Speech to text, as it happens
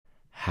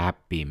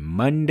Happy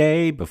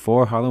Monday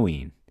before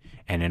Halloween.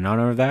 And in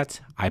honor of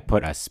that, I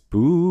put a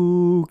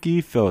spooky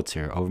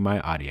filter over my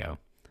audio.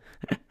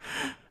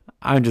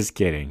 I'm just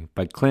kidding,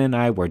 but Clint and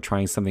I were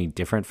trying something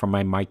different for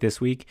my mic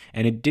this week,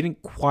 and it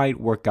didn't quite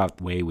work out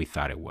the way we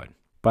thought it would.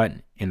 But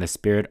in the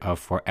spirit of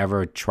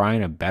forever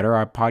trying to better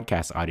our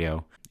podcast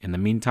audio, in the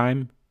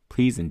meantime,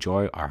 please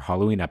enjoy our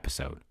Halloween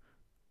episode.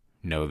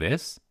 Know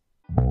this?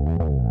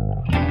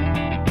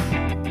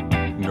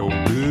 No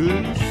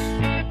this.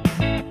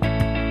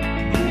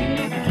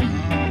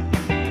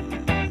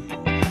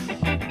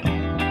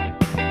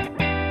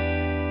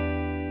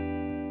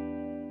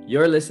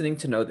 You're listening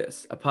to Know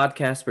This, a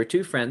podcast where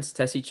two friends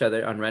test each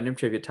other on random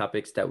trivia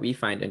topics that we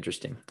find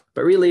interesting.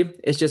 But really,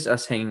 it's just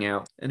us hanging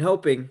out and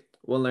hoping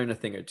we'll learn a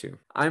thing or two.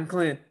 I'm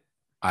Clint.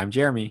 I'm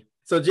Jeremy.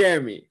 So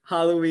Jeremy,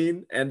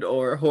 Halloween and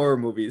or horror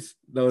movies,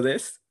 know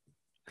this?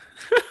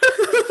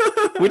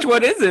 Which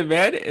one is it,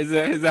 man? Is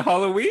it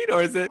Halloween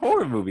or is it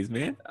horror movies,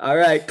 man? All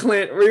right,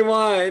 Clint,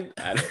 rewind.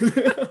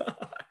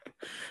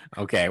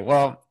 Okay,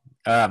 well,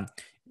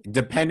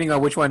 depending on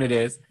which one it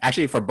is,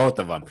 actually for both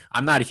of them,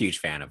 I'm not a huge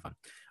fan of them.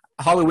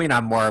 Halloween,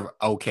 I'm more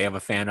okay of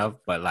a fan of,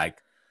 but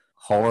like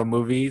horror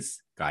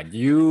movies, God,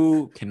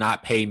 you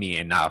cannot pay me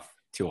enough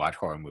to watch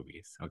horror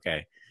movies.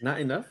 Okay. Not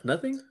enough?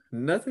 Nothing?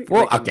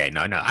 Well, okay,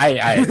 no.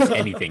 I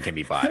anything can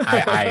be bought.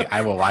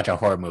 I will watch a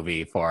horror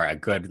movie for a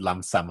good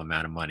lump sum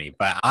amount of money,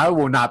 but I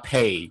will not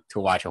pay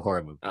to watch a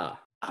horror movie.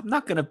 I'm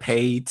not gonna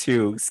pay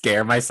to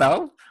scare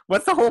myself.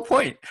 What's the whole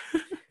point?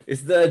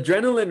 It's the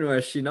adrenaline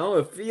rush, you know?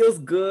 It feels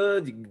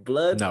good.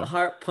 Blood,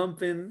 heart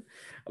pumping,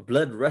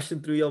 blood rushing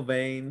through your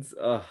veins.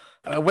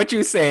 What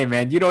you say,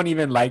 man? You don't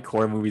even like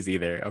horror movies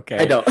either, okay?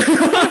 I don't.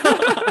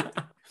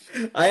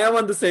 I am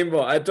on the same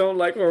boat. I don't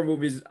like horror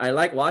movies. I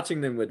like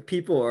watching them with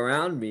people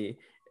around me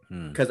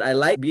because I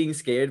like being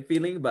scared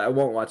feeling, but I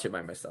won't watch it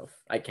by myself.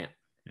 I can't.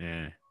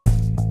 Yeah.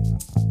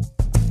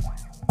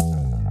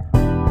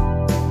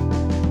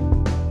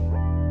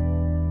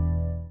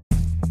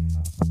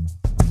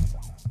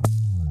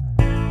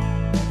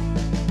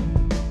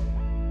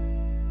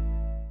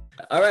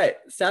 All right.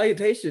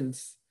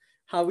 Salutations.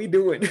 How we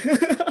doing?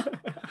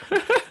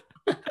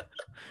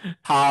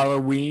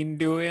 Halloween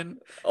doing?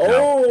 Oh,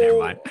 no, never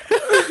mind.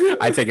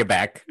 I take it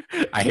back.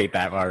 I hate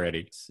that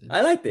already.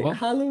 I liked it. Well,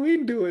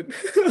 Halloween doing.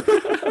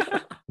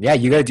 Yeah,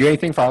 you gotta do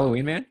anything for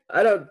Halloween, man?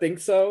 I don't think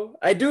so.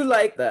 I do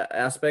like the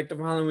aspect of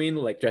Halloween,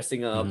 like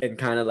dressing up and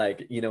kind of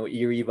like, you know,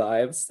 eerie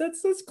vibes.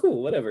 That's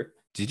cool. Whatever.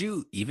 Did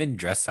you even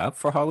dress up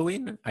for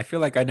Halloween? I feel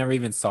like I never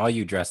even saw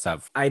you dress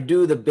up. I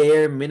do the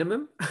bare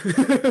minimum.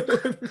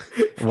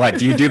 What,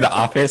 do you do the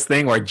office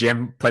thing where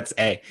Jim puts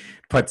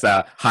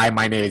hi,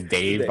 my name is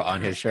Dave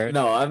on his shirt?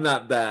 No, I'm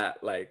not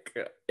that like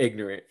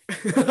ignorant.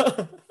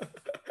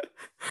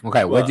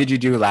 Okay, what did you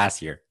do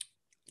last year?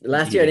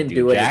 Last year I didn't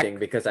do anything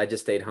because I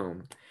just stayed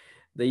home.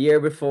 The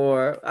year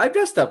before, I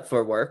dressed up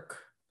for work.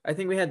 I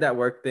think we had that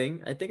work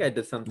thing. I think I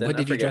did something. What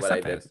did you dress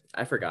up as?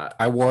 I forgot.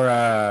 I wore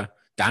a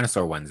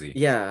dinosaur onesie.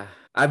 Yeah,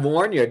 I've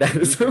worn your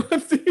dinosaur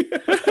onesie.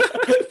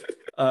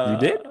 You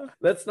did?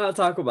 Let's not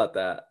talk about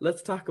that.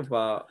 Let's talk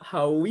about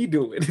how we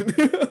do it.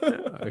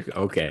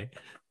 Okay.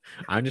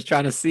 I'm just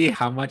trying to see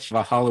how much of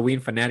a Halloween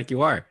fanatic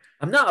you are.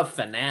 I'm not a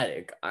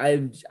fanatic.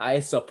 I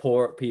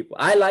support people.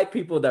 I like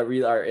people that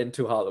really are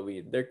into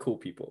Halloween. They're cool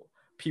people.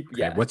 People.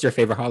 Okay. Yeah. What's your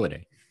favorite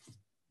holiday?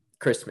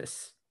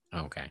 Christmas.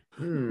 Okay.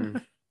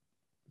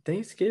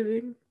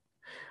 Thanksgiving.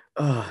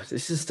 Oh,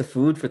 it's just the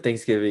food for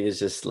Thanksgiving is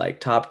just like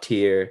top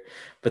tier.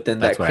 But then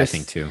that's what I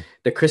think too.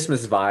 The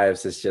Christmas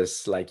vibes is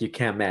just like you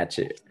can't match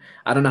it.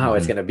 I don't know how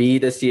it's gonna be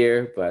this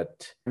year,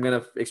 but I'm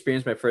gonna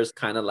experience my first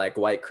kind of like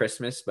white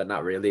Christmas, but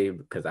not really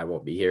because I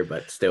won't be here,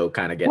 but still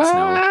kind of get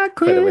snow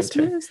for the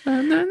winter.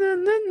 Na, na, na,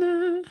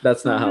 na.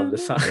 That's not how the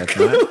song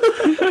goes.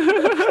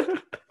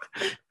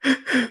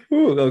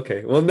 Ooh,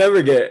 okay, we'll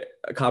never get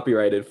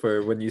copyrighted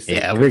for when you sing.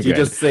 Yeah, you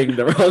just sing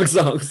the wrong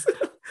songs.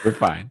 We're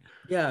fine.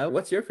 Yeah,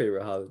 what's your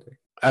favorite holiday?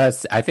 I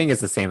think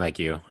it's the same like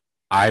you.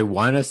 I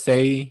want to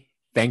say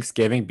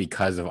Thanksgiving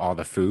because of all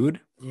the food.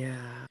 Yeah.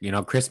 You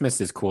know,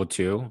 Christmas is cool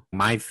too.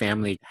 My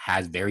family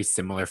has very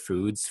similar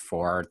foods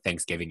for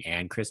Thanksgiving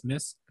and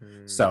Christmas.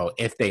 So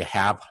if they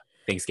have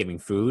Thanksgiving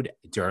food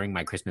during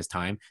my Christmas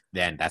time,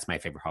 then that's my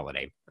favorite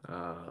holiday.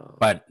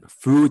 But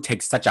food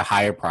takes such a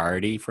higher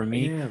priority for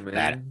me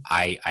that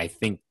I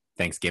think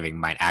Thanksgiving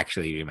might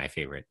actually be my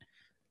favorite.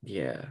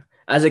 Yeah.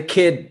 As a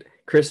kid,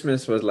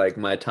 Christmas was like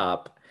my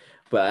top,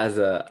 but as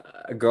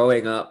a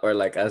growing up or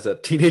like as a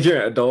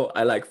teenager adult,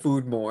 I like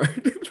food more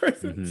than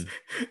presents.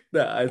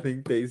 That I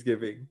think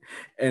Thanksgiving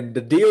and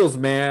the deals,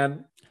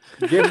 man.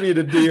 Give me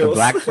the deals. The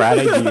Black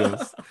Friday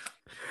deals.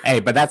 Hey,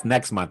 but that's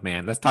next month,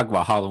 man. Let's talk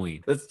about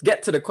Halloween. Let's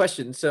get to the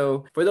question.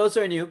 So for those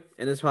who are new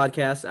in this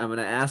podcast, I'm going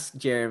to ask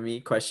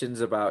Jeremy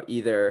questions about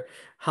either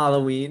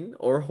Halloween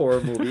or horror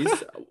movies.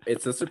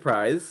 It's a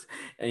surprise.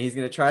 And he's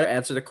going to try to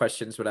answer the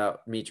questions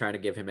without me trying to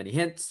give him any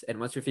hints. And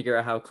once we figure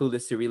out how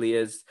clueless he really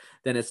is,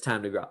 then it's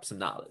time to drop some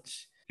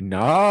knowledge.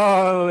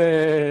 Knowledge.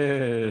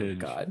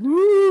 God.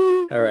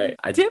 Woo. All right.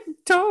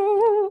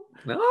 Tiptoe.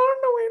 No.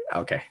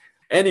 Okay.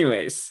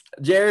 Anyways,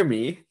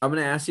 Jeremy, I'm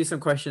gonna ask you some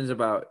questions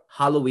about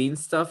Halloween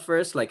stuff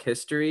first, like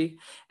history,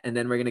 and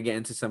then we're gonna get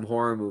into some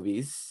horror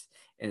movies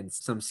and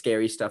some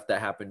scary stuff that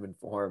happened with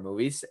horror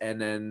movies,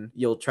 and then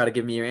you'll try to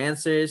give me your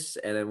answers,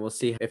 and then we'll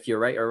see if you're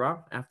right or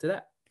wrong after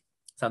that.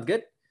 Sound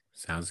good?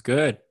 Sounds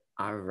good.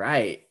 All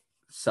right.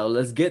 So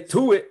let's get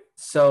to it.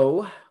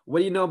 So, what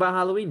do you know about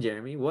Halloween,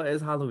 Jeremy? What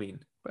is Halloween?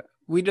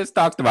 We just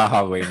talked about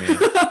Halloween, man.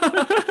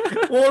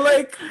 Well,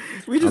 like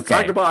we just Okay.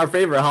 talked about our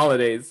favorite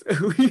holidays.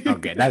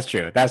 Okay, that's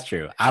true. That's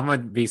true. I'm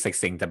gonna be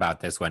succinct about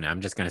this one.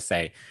 I'm just gonna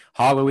say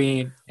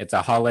Halloween. It's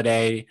a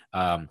holiday.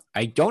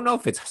 I don't know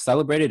if it's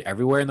celebrated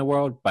everywhere in the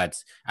world,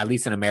 but at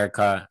least in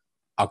America,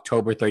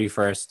 October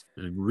 31st.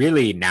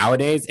 Really,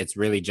 nowadays, it's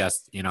really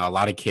just a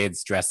lot of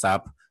kids dress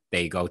up.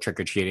 They go trick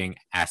or treating,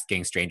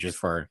 asking strangers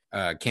for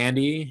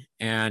candy,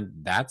 and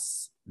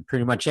that's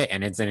pretty much it.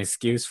 And it's an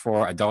excuse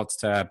for adults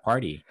to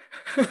party.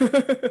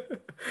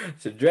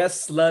 To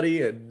dress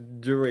slutty and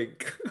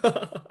drink.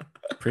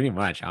 Pretty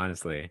much,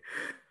 honestly.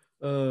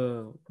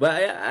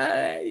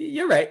 But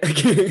you're right.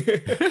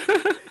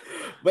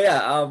 But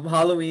yeah,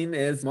 Halloween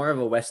is more of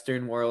a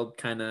Western world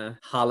kind of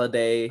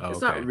holiday. Oh,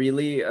 It's okay. not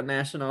really a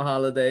national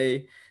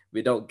holiday.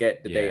 We don't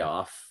get the day Yeah.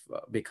 off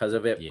because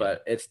of it, Yeah.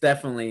 but it's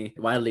definitely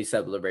widely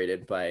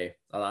celebrated by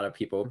a lot of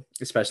people,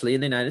 especially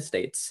in the United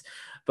States.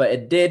 But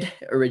it did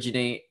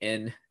originate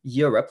in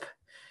Europe.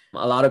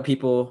 A lot of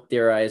people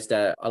theorize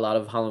that a lot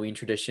of Halloween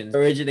traditions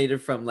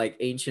originated from like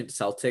ancient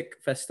Celtic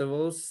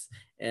festivals,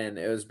 and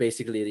it was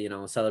basically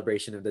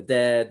celebration of the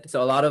dead.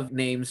 So a lot of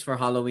names for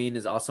Halloween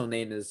is also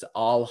named as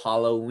All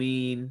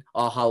Halloween,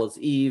 All Hallows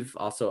Eve,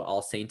 also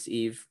All Saints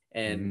Eve.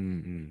 And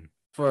Mm-mm.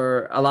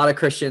 for a lot of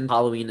Christians,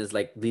 Halloween is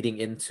like leading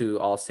into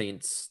All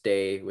Saints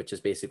Day, which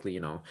is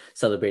basically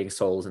celebrating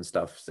souls and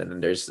stuff. And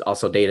then there's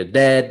also Day of the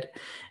Dead,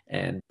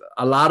 and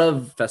a lot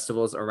of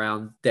festivals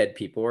around dead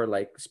people or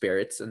like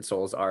spirits and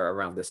souls are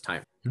around this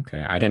time.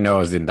 Okay, I didn't know it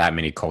was in that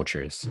many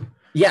cultures.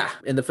 Yeah,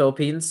 in the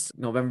Philippines,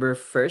 November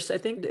 1st, I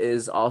think,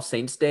 is All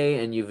Saints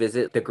Day, and you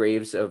visit the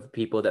graves of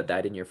people that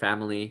died in your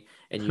family,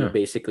 and you Huh.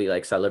 basically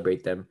like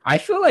celebrate them. I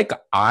feel like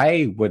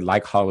I would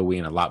like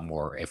Halloween a lot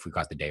more if we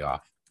got the day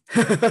off.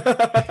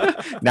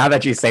 Now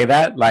that you say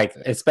that, like,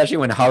 especially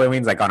when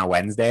Halloween's like on a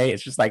Wednesday,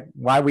 it's just like,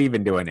 why are we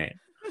even doing it?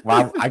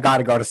 Well, I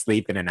gotta go to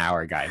sleep in an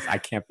hour, guys. I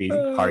can't be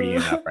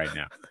partying up right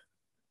now.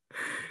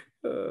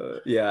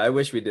 Yeah, I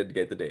wish we did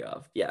get the day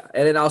off. Yeah,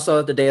 and then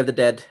also the Day of the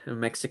Dead in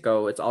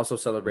Mexico. It's also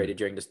celebrated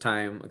during this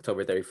time,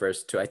 October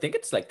 31st to I think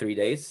it's like 3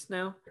 days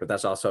now. But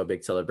that's also a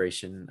big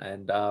celebration.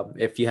 And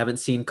if you haven't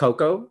seen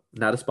Coco,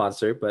 not a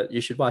sponsor, but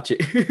you should watch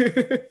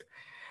it.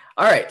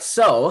 All right,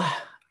 so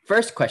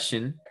first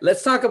question.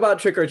 Let's talk about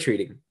trick or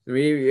treating.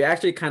 We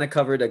actually kind of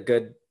covered a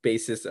good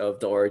basis of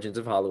the origins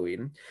of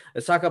Halloween.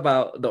 Let's talk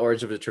about the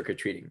origin of the trick or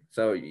treating.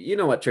 So you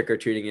know what trick or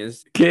treating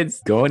is.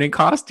 Kids going in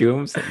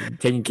costumes, and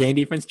taking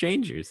candy from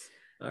strangers.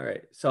 All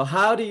right. So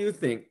how do you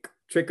think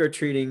trick or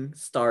treating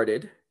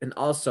started, and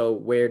also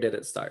where did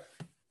it start?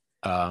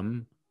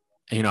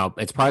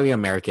 It's probably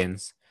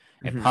Americans.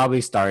 It Mhm.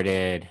 probably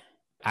started.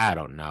 I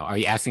don't know. Are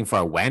you asking for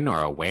a when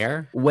or a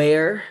where?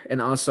 Where,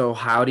 and also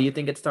how do you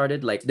think it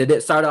started? Like, did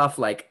it start off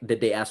like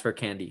did they ask for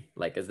candy?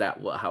 Like, is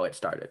that how it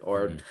started,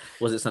 or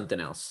was it something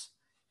else?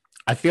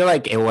 I feel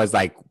like it was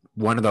like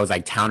one of those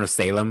like town of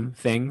Salem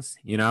things,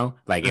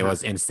 like it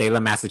was in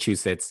Salem,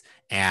 Massachusetts,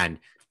 and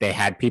they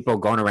had people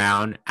going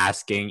around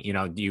asking,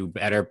 you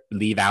better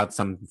leave out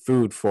some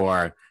food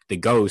for the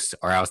ghost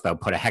or else they'll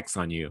put a hex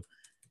on you.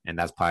 And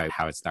that's probably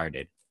how it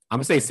started. I'm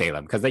gonna say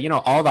Salem because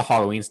all the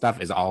Halloween stuff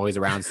is always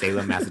around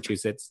Salem,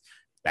 Massachusetts.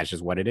 That's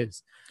just what it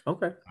is.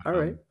 Okay. All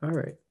right.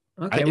 Okay.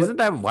 Isn't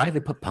that why they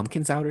put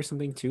pumpkins out or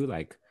something too?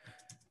 Like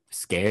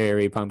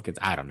scary pumpkins.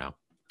 I don't know.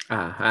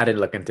 I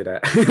didn't look into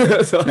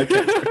that, so I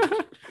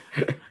can't.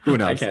 Who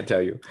knows? I can't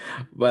tell you.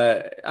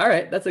 But all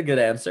right, that's a good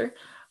answer.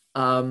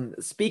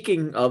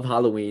 Speaking of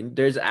Halloween,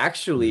 there's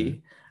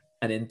actually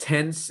an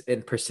intense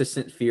and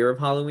persistent fear of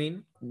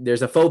Halloween.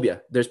 There's a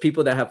phobia. There's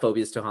people that have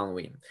phobias to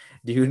Halloween.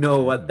 Do you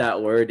know what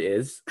that word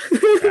is?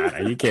 God,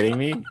 are you kidding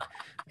me?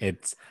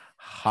 It's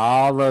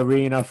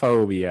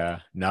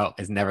Halloweenophobia. No,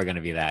 it's never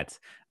gonna be that.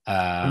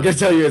 I'm gonna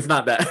tell you it's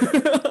not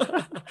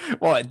that.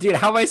 Well, dude,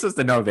 how am I supposed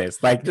to know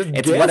this? Like, Just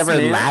it's guess, whatever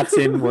man.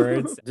 Latin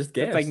words. Just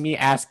guess. It's like me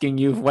asking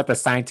you what the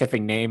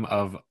scientific name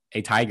of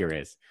a tiger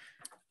is.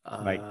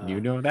 Like,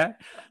 you know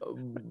that?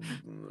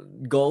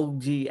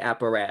 Golgi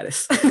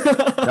apparatus.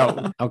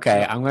 No.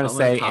 Okay, I'm gonna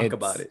say talk it's...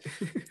 about it.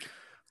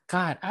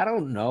 God, I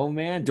don't know,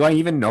 man. Do I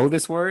even know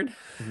this word?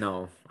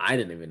 No, I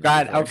didn't even know.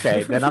 God, this word.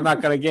 okay, then I'm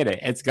not gonna get it.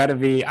 It's gonna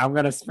be. I'm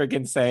gonna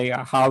freaking say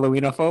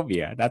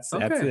Halloweenophobia. That's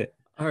it.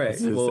 All right.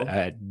 This is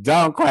a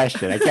dumb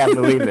question. I can't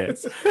believe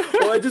this.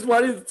 Well, I just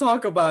wanted to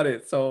talk about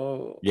it.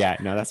 So Yeah,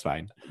 no, that's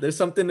fine. there's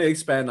something to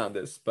expand on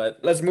this. But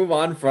let's move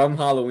on from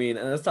Halloween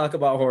and let's talk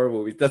about horror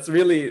movies. That's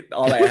really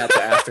all I had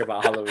to ask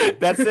about Halloween.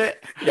 That's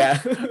it.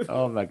 Yeah.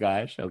 Oh my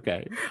gosh.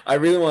 Okay. I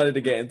really wanted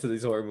to get into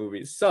these horror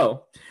movies.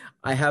 So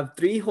I have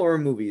 3 horror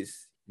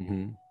movies.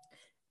 Mm-hmm.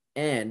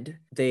 And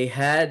they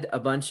had a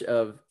bunch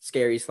of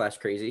scary /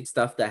 crazy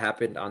stuff that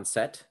happened on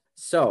set.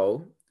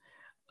 So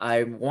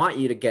I want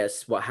you to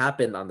guess what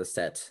happened on the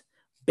set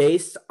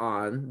based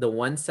on the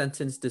one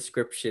sentence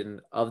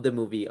description of the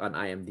movie on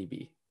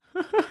IMDb.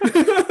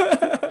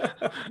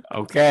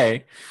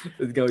 Okay.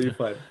 It's gonna be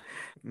fun.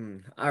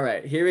 All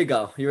right, here we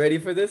go. You ready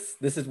for this?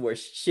 This is where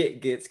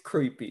shit gets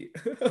creepy.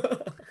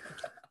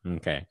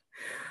 Okay.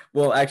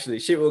 Well, actually,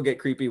 shit will get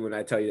creepy when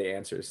I tell you the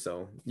answers,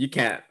 so you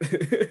can't.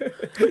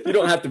 You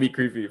don't have to be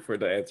creepy for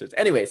the answers.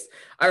 Anyways,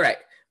 all right.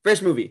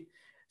 First movie.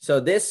 So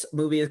this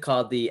movie is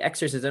called The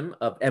Exorcism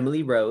of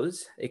Emily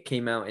Rose. It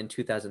came out in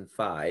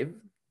 2005.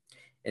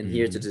 And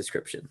here's the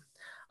description.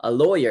 A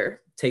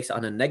lawyer takes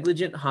on a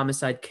negligent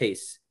homicide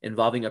case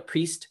involving a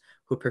priest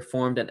who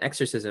performed an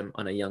exorcism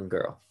on a young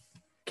girl.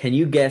 Can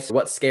you guess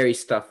what scary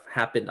stuff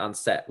happened on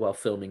set while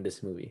filming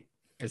this movie?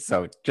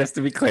 So just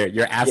to be clear,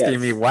 you're asking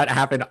me what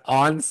happened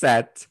on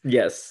set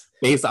Yes.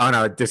 based on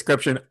a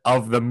description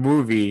of the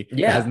movie.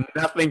 Yeah. It has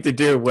nothing to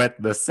do with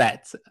the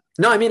set.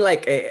 No, I mean,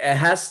 like, it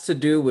has to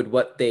do with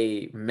what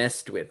they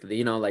messed with.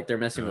 You know, like, they're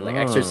messing with, like,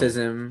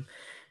 exorcism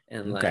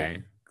and,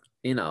 like,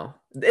 you know,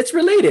 it's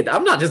related.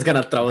 I'm not just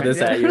going to throw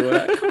this at you.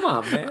 Come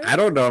on, man. I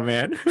don't know,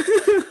 man.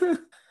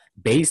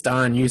 Based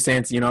on you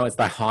saying, you know, it's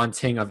the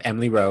haunting of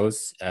Emily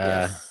Rose.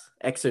 Yes.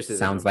 Exorcism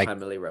sounds of like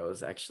Emily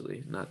Rose,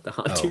 actually, not the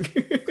haunting.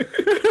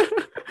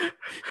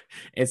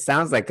 It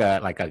sounds like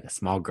a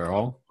small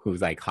girl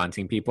who's like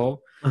haunting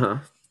people. Uh-huh.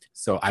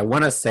 So I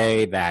want to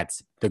say that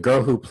the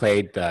girl who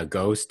played the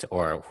ghost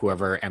or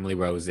whoever Emily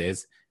Rose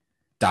is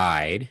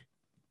died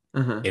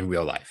in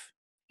real life.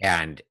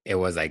 And it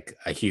was like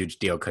a huge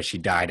deal because she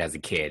died as a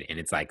kid. And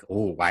it's like,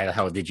 oh, why the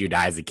hell did you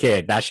die as a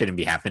kid? That shouldn't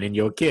be happening.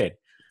 You're a kid.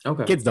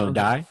 Okay. Kids don't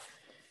die.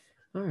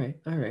 All right.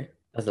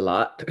 That's a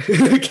lot.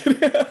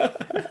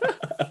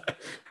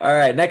 All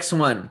right, next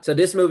one. So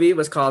this movie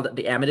was called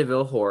The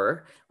Amityville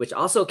Horror, which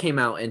also came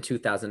out in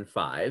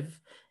 2005.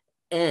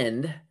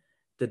 And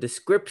the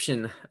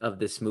description of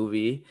this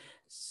movie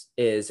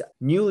is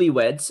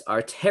newlyweds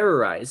are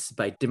terrorized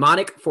by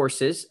demonic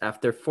forces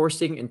after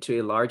forcing into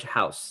a large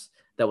house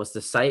that was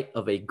the site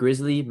of a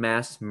grisly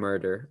mass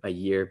murder a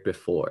year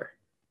before.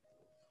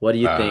 What do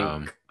you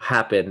think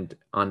happened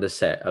on the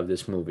set of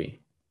this movie?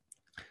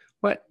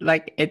 What?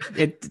 Like it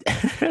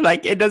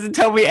like it doesn't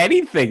tell me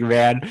anything,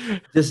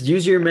 man. Just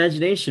use your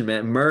imagination,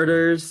 man.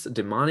 Murders,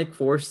 demonic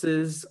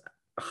forces,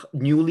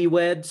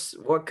 newlyweds.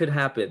 What could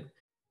happen?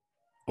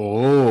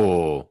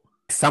 Oh,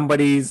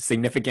 somebody's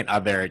significant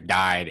other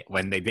died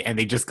when they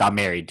just got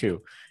married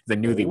too. The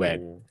newlywed.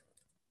 Ooh,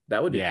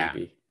 that would be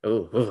creepy.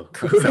 Oh.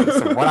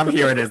 So what I'm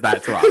hearing is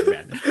that's wrong,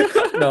 man.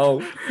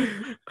 No,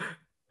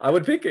 I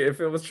would pick it if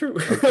it was true.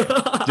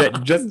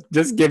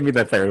 just give me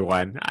the third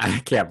one. I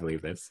can't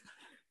believe this.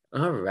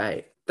 All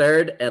right.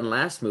 Third and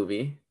last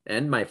movie,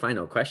 and my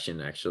final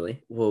question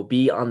actually, will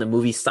be on the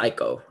movie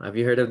Psycho. Have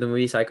you heard of the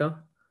movie Psycho?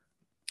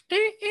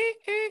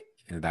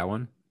 Is that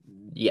one?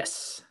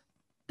 Yes,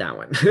 that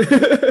one.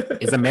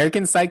 Is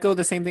American Psycho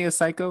the same thing as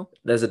Psycho?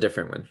 There's a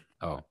different one.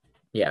 Oh.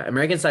 Yeah,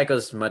 American Psycho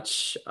is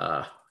much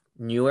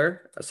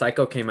newer.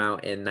 Psycho came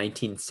out in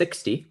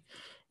 1960,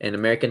 and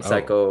American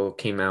Psycho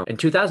came out in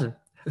 2000.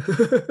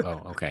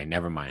 Oh, okay.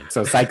 Never mind.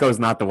 So Psycho is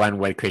not the one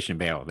with Christian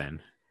Bale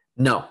then?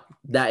 No,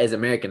 that is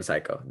American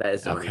Psycho. That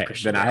is okay.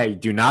 Then I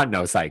do not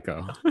know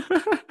Psycho.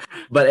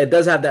 But it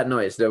does have that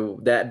noise.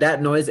 That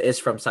noise is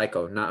from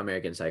Psycho, not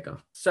American Psycho.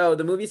 So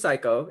the movie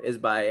Psycho is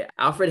by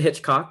Alfred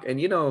Hitchcock, and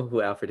you know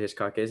who Alfred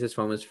Hitchcock is. He's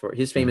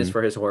famous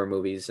for his horror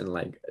movies and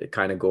like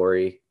kind of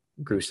gory,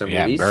 gruesome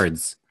movies. Yeah,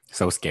 birds.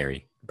 So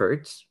scary.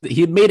 Birds?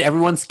 He made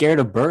everyone scared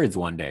of birds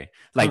one day.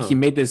 Like he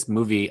made this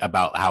movie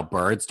about how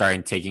birds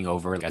started taking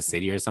over like a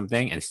city or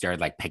something and started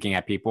like picking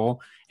at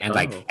people. And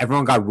like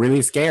everyone got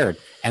really scared.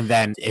 And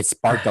then it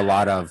sparked a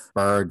lot of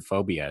bird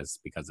phobias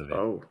because of it.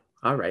 Oh,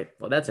 all right.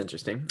 Well, that's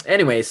interesting.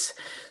 Anyways,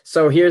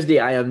 so here's the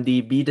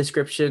IMDb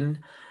description.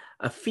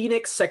 A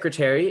Phoenix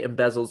secretary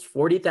embezzles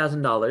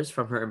 $40,000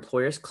 from her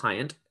employer's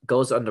client,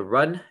 goes on the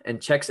run,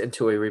 and checks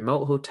into a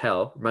remote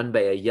hotel run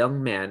by a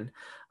young man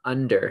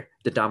under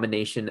the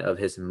domination of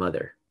his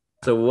mother.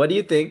 So what do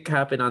you think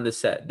happened on the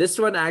set? This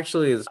one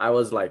actually is, I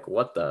was like,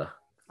 what the?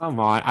 Come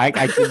on.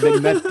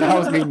 That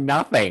tells me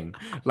nothing.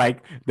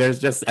 Like there's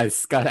just a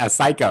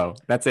psycho.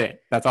 That's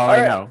it. That's all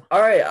I know. All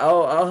right.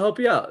 I'll help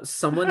you out.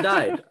 Someone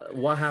died.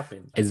 What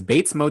happened? Is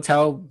Bates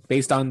Motel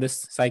based on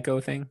this Psycho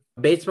thing?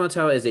 Bates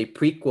Motel is a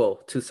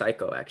prequel to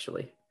Psycho,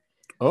 actually.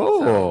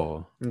 Oh.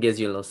 So it gives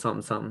you a little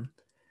something.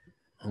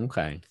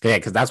 Okay. Yeah,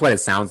 because that's what it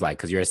sounds like.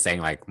 Because you're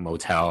saying like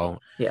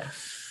motel. Yeah.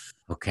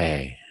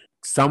 Okay.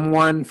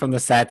 Someone from the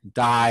set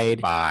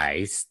died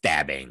by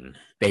stabbing.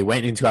 They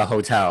went into a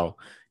hotel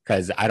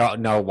because I don't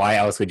know why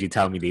else would you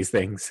tell me these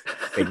things.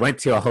 They went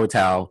to a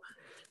hotel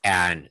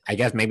and I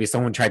guess maybe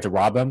someone tried to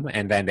rob them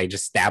and then they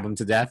just stab them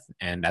to death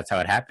and that's how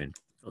it happened.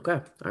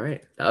 Okay. All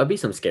right. That would be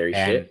some scary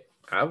shit.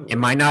 It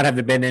might not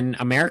have been in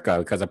America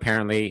because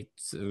apparently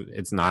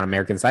it's not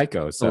American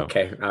Psycho. So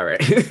okay. All right.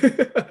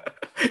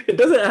 It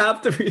doesn't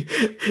have to be.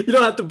 You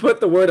don't have to put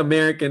the word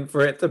American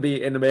for it to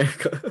be in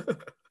America.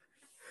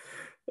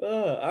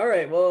 All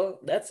right. Well,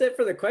 that's it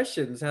for the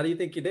questions. How do you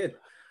think you did?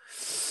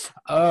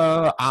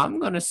 I'm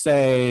gonna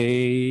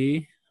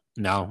say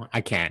no,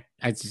 I can't.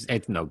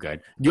 It's no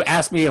good. You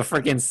asked me a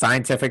freaking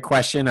scientific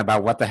question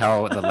about what the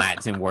hell the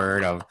Latin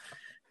word of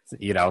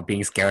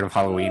being scared of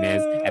Halloween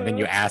is, and then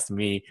you asked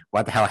me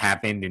what the hell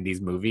happened in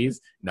these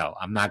movies. No,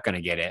 I'm not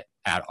gonna get it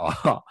at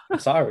all. I'm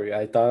sorry.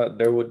 I thought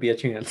there would be a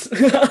chance.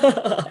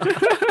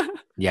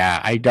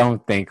 Yeah, I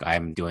don't think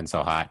I'm doing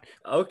so hot.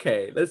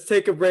 Okay, let's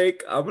take a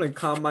break. I'm gonna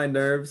calm my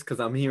nerves because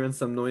I'm hearing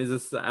some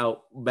noises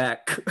out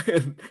back,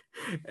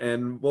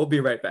 and we'll be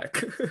right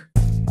back.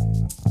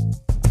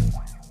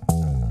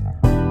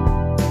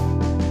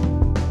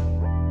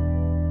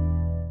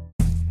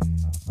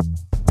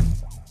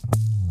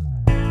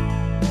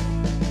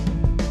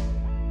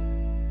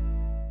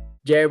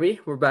 Jeremy,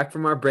 we're back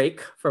from our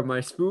break, from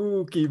our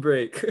spooky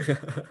break.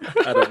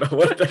 I don't know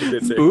what I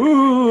did there.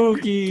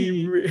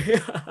 Spooky.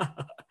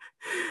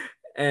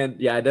 And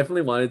yeah, I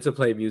definitely wanted to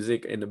play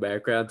music in the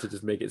background to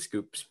just make it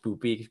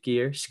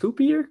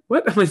spookier.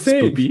 What am I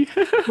saying?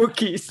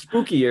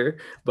 Spookier.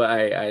 But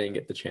I didn't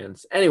get the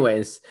chance.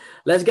 Anyways,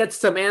 let's get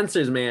some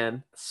answers,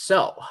 man.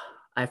 So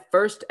I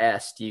first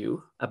asked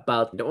you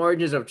about the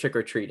origins of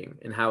trick-or-treating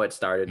and how it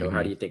started, or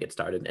how do you think it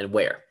started and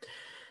where.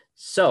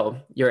 So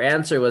your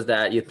answer was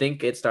that you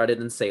think it started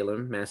in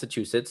Salem,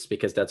 Massachusetts,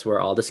 because that's where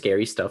all the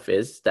scary stuff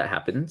is that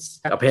happens,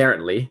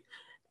 apparently.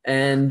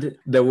 And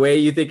the way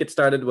you think it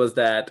started was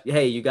that,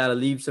 hey, you got to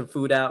leave some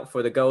food out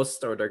for the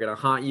ghost, or they're going to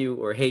haunt you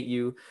or hate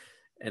you.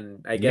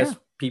 And I guess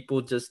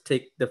people just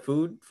take the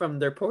food from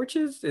their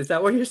porches. Is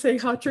that what you're saying?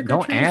 How trick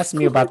or treat? Don't ask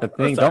me about the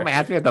thing. Don't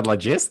ask me about the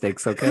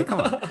logistics. Okay, come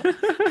on.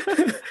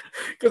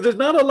 Because there's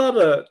not a lot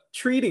of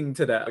treating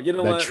to that. You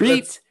know the what?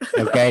 treat,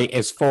 okay,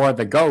 is for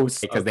the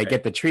ghost because they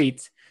get the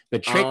treat. The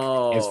trick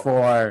is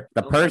for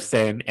the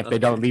person if they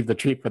don't leave the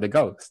treat for the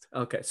ghost.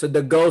 Okay, so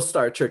the ghosts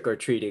are trick or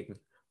treating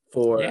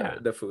for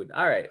the food.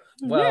 All right.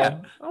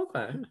 Well,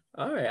 okay.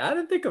 All right. I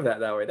didn't think of that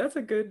way. That's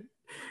a good.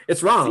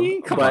 It's wrong.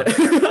 See? Come on.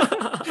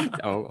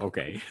 Oh,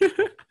 okay.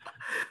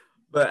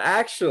 But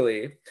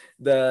actually,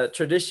 the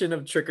tradition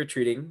of trick or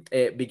treating,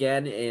 it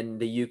began in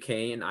the UK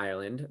and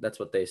Ireland. That's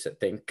what they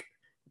think.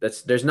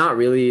 There's not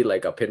really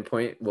like a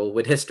pinpoint. Well,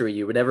 with history,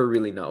 you would never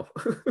really know.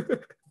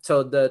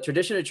 So the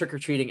tradition of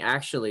trick-or-treating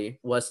actually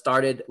was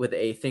started with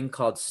a thing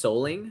called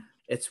souling.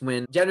 It's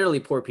when generally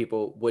poor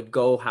people would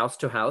go house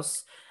to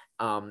house,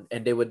 and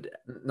they would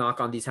knock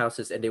on these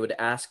houses and they would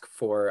ask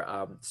for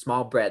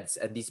small breads.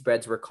 And these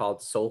breads were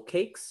called soul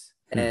cakes,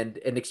 and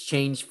in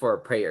exchange for a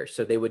prayer.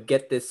 So they would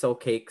get this soul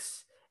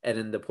cakes, and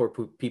then the poor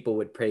people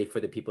would pray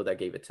for the people that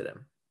gave it to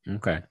them.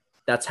 Okay.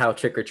 That's how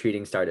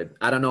trick-or-treating started.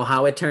 I don't know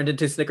how it turned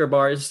into Snicker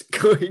bars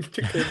going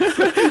to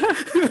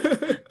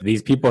kids.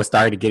 These people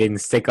started getting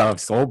sick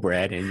of soul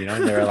bread, and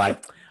they were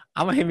like,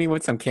 I'm gonna hit me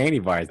with some candy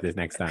bars this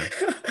next time.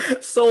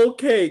 Soul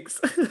cakes.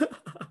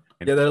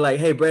 Yeah, they're like,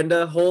 hey,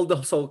 Brenda, hold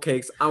the soul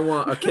cakes. I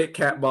want a Kit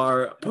Kat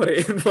bar. Put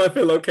it in my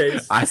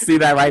pillowcase. I see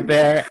that right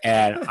there,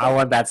 and I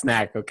want that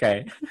snack,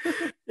 okay?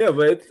 Yeah,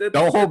 but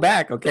don't hold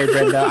back, okay,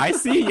 Brenda? I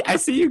see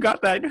you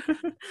got that.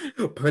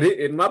 Put it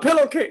in my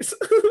pillowcase.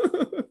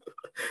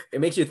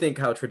 It makes you think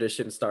how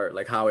traditions start,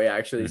 like how it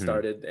actually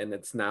started, and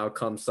it's now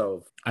come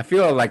so. I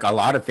feel like a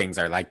lot of things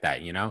are like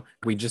that,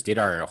 We just did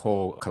our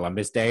whole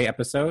Columbus Day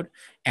episode,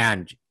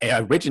 and it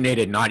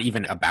originated not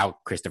even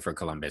about Christopher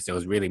Columbus. It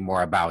was really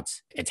more about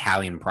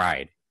Italian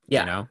pride,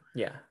 Yeah.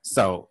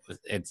 So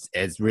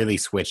it's really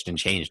switched and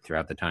changed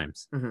throughout the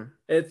times.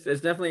 It's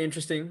definitely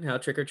interesting how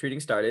trick-or-treating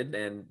started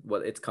and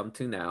what it's come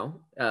to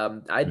now.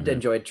 I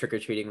enjoyed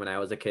trick-or-treating when I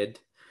was a kid.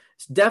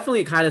 It's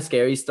definitely kind of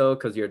scary still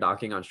because you're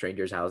knocking on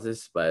strangers'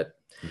 houses, but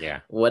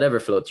whatever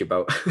floats your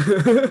boat.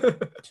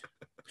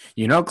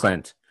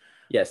 Clint.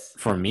 Yes.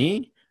 For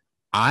me,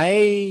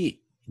 I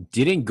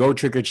didn't go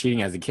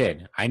trick-or-treating as a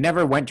kid. I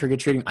never went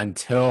trick-or-treating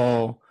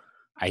until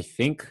I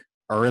think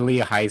early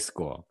high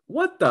school.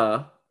 What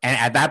the? And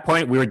at that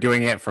point, we were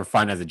doing it for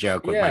fun as a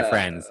joke with my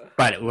friends.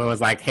 But it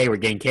was like, hey, we're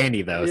getting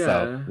candy though,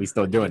 so we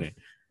still doing it.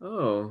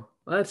 Oh,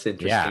 that's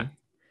interesting. Yeah.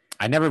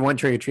 I never went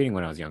trick-or-treating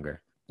when I was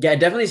younger. Yeah, I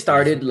definitely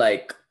started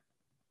like,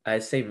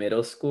 I'd say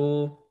middle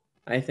school,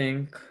 I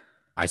think.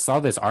 I saw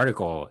this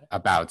article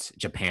about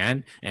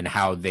Japan and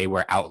how they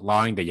were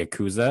outlawing the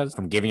Yakuza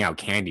from giving out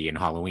candy in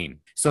Halloween.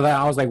 So that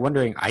I was like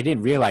wondering, I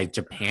didn't realize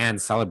Japan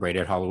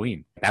celebrated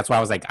Halloween. That's why I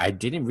was like, I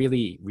didn't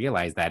really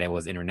realize that it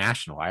was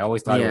international. I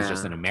always thought it was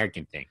just an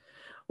American thing.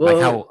 Well,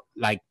 like how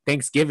like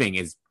Thanksgiving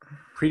is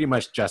pretty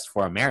much just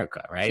for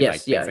America, right? Yes,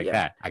 like things like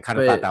that. I kind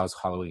of thought that was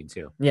Halloween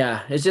too.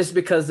 Yeah, it's just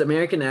because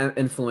American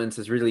influence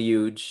is really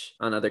huge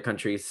on other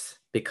countries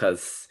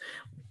because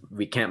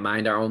we can't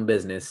mind our own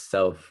business.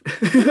 So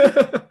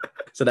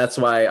so that's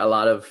why a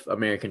lot of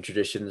American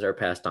traditions are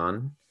passed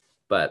on.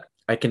 But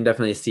I can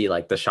definitely see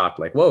like the shock,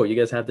 like, whoa, you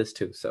guys have this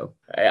too. So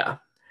yeah.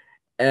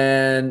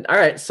 And all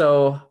right,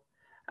 so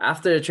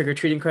after the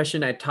trick-or-treating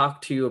question, I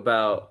talked to you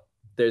about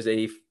there's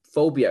a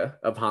phobia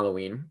of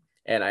Halloween.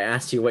 And I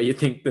asked you what you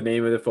think the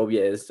name of the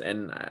phobia is.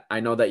 And I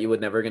know that you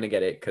would never going to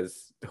get it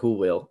because who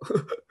will?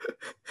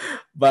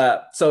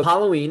 But so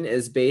Halloween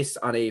is based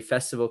on a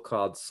festival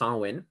called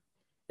Samhain.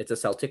 It's a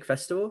Celtic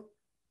festival.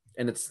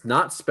 and it's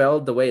not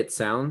spelled the way it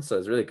sounds, so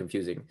it's really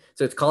confusing.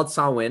 So it's called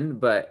Samhain,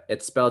 but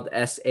it's spelled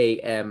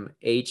Samhain.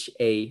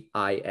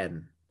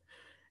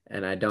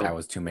 And I That don't.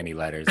 was too many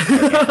letters.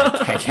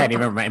 I can't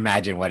even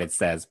imagine what it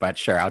says, but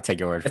sure, I'll take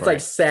your word It's for like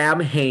it. Sam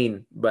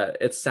Hain, but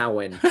it's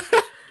Samhain.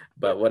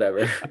 But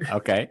whatever.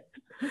 Okay.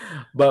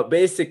 But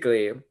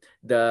basically,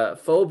 the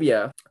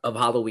phobia of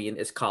Halloween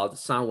is called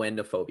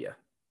Samhainophobia.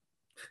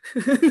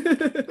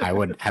 I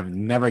would have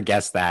never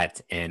guessed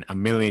that in a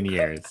million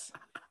years.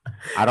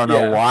 I don't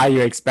know Yeah. why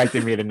you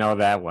expected me to know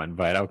that one,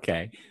 but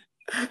okay.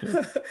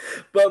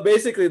 But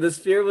basically, this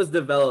fear was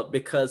developed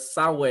because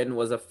Samhain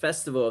was a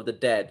festival of the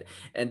dead,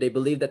 and they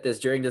believed that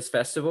during this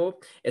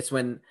festival,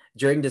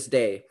 during this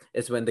day,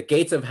 is when the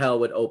gates of hell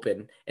would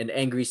open and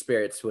angry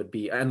spirits would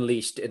be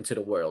unleashed into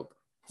the world.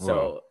 So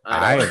Whoa.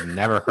 I have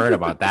never heard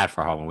about that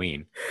for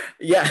Halloween.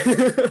 yeah.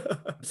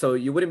 So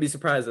you wouldn't be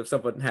surprised if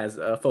someone has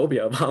a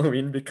phobia of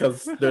Halloween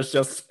because there's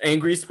just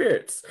angry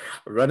spirits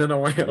running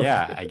around.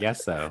 Yeah, I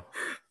guess so.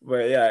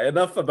 But yeah,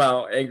 enough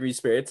about angry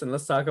spirits, and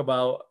let's talk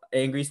about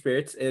angry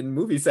spirits in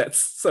movie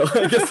sets. So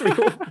I guess we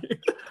will be...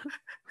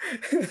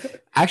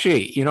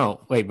 Actually,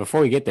 wait,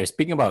 before we get there,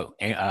 speaking about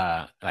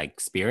like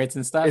spirits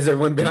and stuff. Is there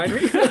one behind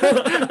me?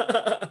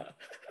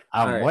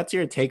 Right. What's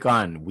your take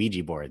on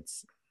Ouija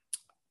boards?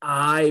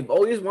 I've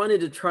always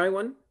wanted to try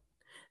one.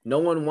 No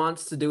one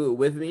wants to do it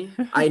with me.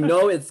 I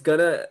know it's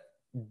gonna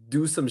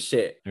do some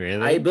shit.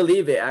 Really? I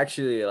believe it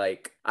actually.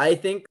 Like, I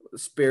think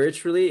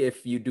spiritually,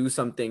 if you do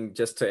something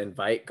just to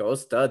invite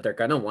ghosts, they're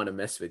gonna want to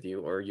mess with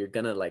you, or you're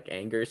gonna like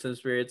anger some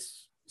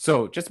spirits.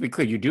 So just to be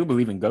clear, you do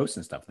believe in ghosts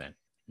and stuff then?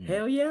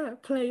 Hell yeah,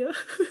 player.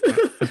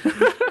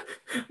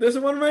 There's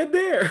one right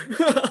there.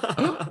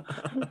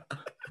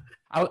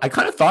 I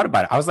kind of thought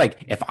about it. I was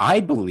like, if I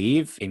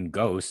believe in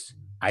ghosts,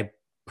 I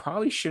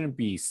probably shouldn't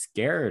be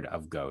scared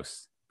of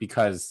ghosts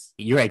because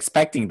you're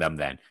expecting them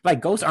then.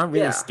 Like, ghosts aren't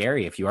really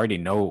scary if you already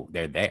know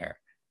they're there,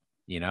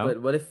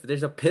 But what if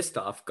there's a pissed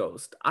off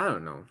ghost? I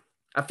don't know.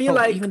 I feel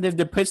like even if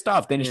they're pissed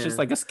off, then it's just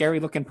like a scary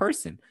looking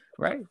person,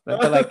 right?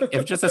 But like,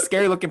 if just a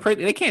scary looking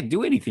person, they can't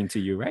do anything to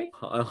you, right?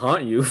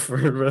 Haunt you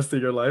for the rest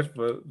of your life,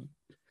 but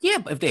yeah,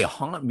 but if they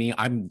haunt me,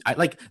 I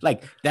like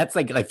that's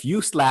like if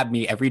you slap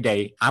me every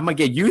day, I'm gonna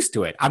get used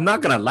to it. I'm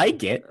not gonna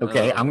like it,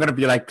 okay? I'm gonna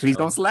be like, please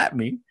don't slap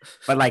me.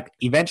 But like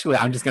eventually,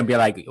 I'm just gonna be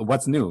like,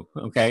 what's new?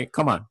 Okay,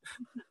 come on.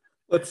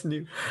 What's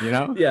new?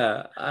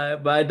 Yeah,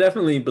 but I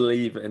definitely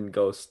believe in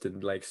ghosts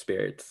and like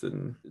spirits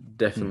and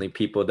definitely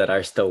people that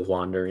are still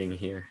wandering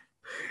here.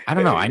 I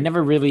don't know. I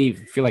never really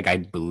feel like I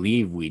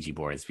believe Ouija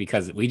boards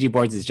because Ouija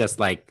boards is just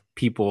like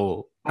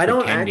people I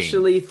don't pretending.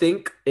 actually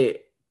think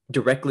it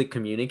directly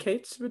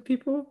communicates with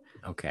people.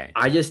 Okay.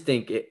 I just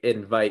think it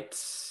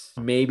invites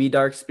maybe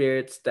dark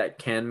spirits that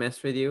can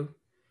mess with you.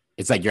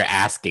 It's like you're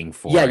asking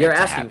for it. You're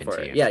asking for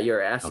it. Yeah,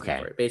 you're asking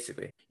for it,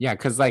 basically. Yeah,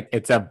 because like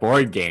it's a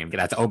board game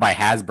that's owned by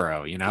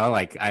Hasbro,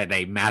 like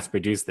they mass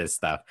produce this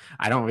stuff.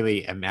 I don't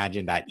really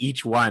imagine that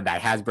each one that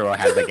Hasbro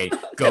has like a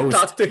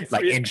ghost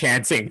like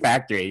enchanting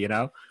factory,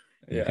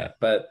 Yeah,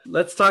 but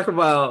let's talk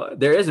about,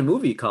 there is a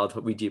movie called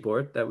Ouija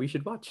Board that we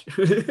should watch.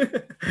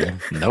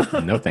 Nope,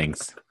 no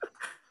thanks.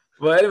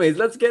 Well, anyways,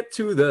 let's get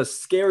to the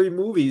scary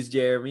movies,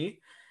 Jeremy.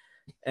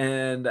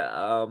 And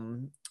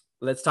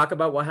let's talk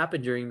about what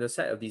happened during the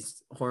set of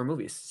these horror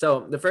movies.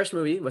 So the first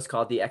movie was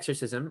called The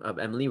Exorcism of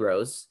Emily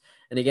Rose.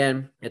 And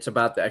again, it's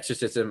about the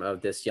exorcism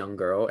of this young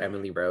girl,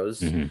 Emily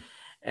Rose. Mm-hmm.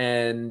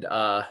 And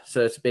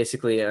so it's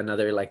basically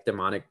another like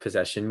demonic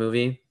possession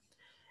movie.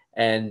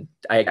 And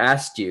I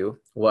asked you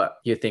what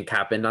you think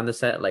happened on the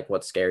set, like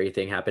what scary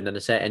thing happened on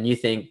the set. And you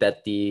think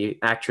that the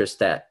actress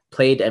that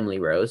played Emily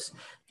Rose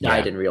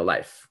died in real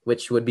life,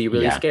 which would be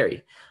really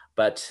scary.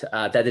 But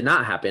that did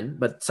not happen.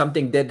 But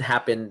something did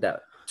happen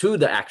to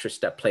the actress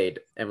that played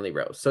Emily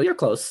Rose. So you're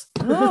close.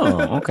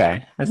 Oh,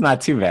 okay. That's not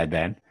too bad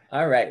then.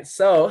 All right.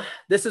 So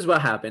this is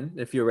what happened,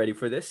 if you're ready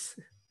for this.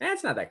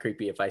 It's not that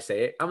creepy if I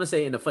say it. I'm going to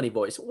say it in a funny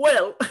voice.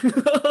 Well.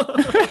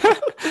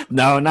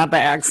 No, not the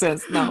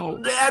accents. No.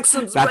 The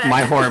accents. That's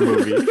my horror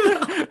movie.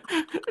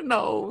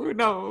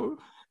 No.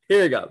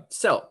 Here we go.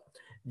 So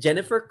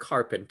Jennifer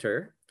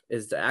Carpenter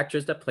is the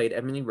actress that played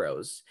Emily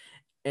Rose.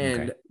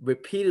 And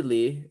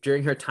repeatedly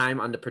during her time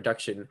on the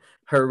production,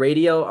 her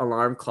radio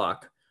alarm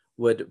clock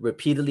would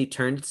repeatedly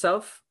turn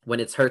itself when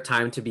it's her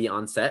time to be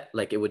on set.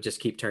 Like it would just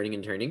keep turning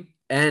and turning.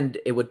 And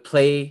it would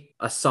play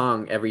a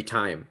song every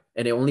time.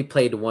 And it only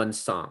played one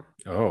song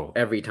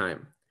every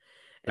time.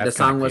 And the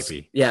song was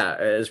creepy.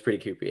 Yeah, it was pretty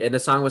creepy. And the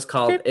song was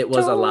called "It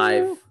Was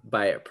Alive"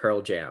 by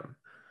Pearl Jam.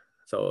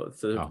 So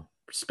it's a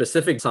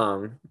specific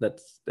song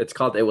it's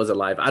called "It Was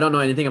Alive." I don't know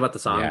anything about the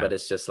song, but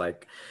it's just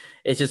like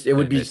it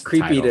would be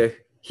creepy to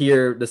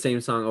hear the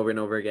same song over and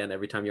over again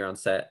every time you're on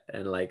set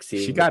and like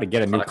see. She got to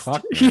get a new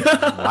clock.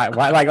 Why?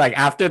 Like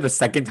after the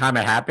second time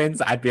it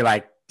happens, I'd be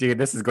like, dude,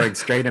 this is going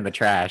straight in the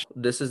trash.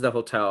 This is the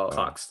hotel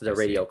clocks, the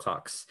radio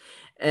clocks.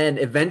 And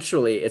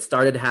eventually it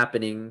started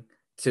happening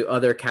to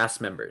other cast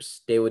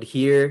members. They would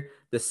hear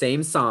the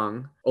same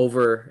song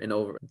over and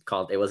over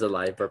called It Was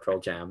Alive by Pearl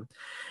Jam.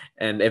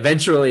 And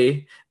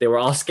eventually they were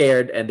all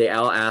scared and they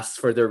all asked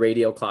for their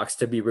radio clocks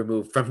to be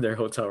removed from their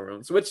hotel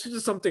rooms, which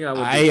is something I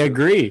would I do.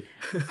 agree.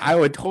 I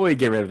would totally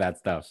get rid of that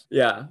stuff.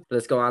 Yeah.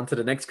 Let's go on to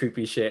the next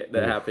creepy shit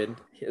that happened.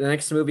 The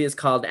next movie is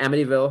called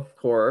Amityville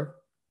Horror.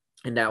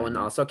 And that one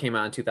also came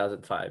out in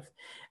 2005.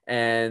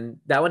 And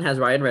that one has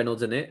Ryan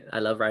Reynolds in it. I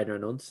love Ryan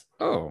Reynolds.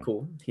 Oh,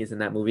 Cool. He's in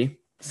that movie.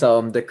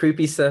 So the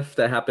creepy stuff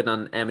that happened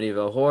on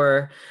Amityville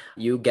Horror,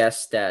 you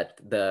guessed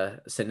that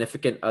the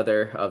significant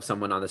other of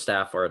someone on the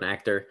staff or an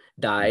actor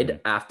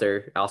died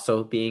after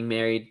also being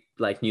married,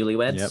 like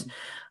newlyweds.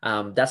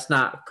 That's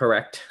not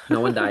correct. No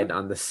one died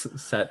on this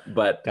set,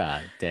 but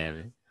God damn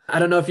it. I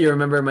don't know if you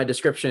remember my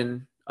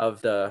description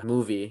of the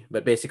movie,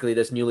 but basically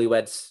this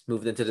newlyweds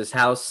moved into this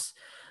house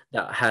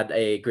that had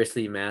a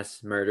grisly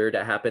mass murder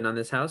that happened on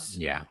this house.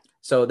 Yeah.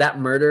 So that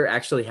murder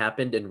actually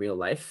happened in real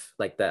life.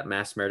 Like that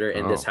mass murder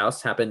in this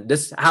house happened.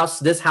 This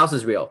house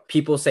is real.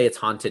 People say it's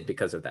haunted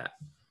because of that.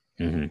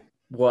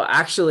 What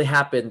actually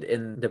happened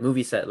in the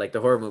movie set, like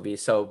the horror movie.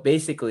 So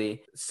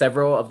basically,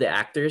 several of the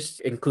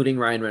actors, including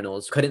Ryan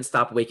Reynolds, couldn't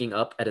stop waking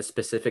up at a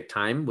specific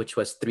time, which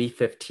was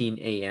 3:15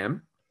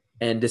 a.m.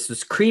 And this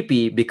was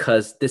creepy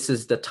because this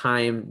is the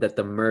time that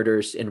the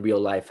murders in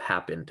real life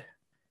happened.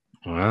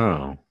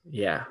 Wow.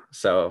 Yeah.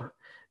 So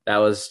that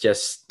was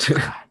just...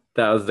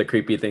 that was the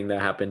creepy thing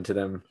that happened to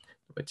them,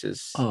 which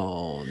is...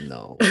 Oh,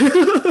 no.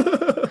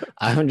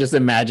 I'm just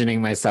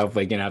imagining myself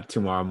waking up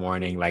tomorrow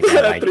morning, like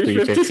at like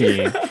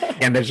 3:15,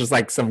 and there's just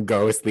like some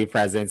ghostly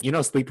presence. You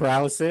know, sleep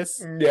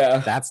paralysis? Yeah.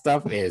 That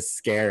stuff is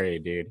scary,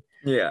 dude.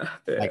 Yeah.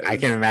 Like I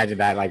can imagine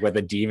that, like with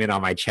a demon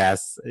on my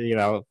chest,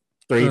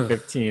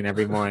 3:15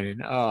 every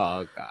morning.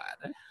 Oh,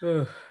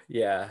 God.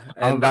 Yeah.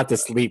 I'm about to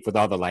sleep with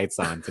all the lights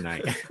on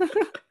tonight.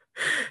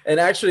 And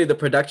actually, the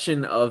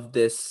production of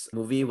this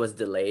movie was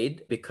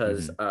delayed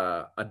because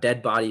a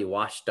dead body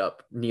washed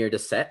up near the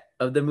set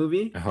of the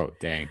movie. Oh,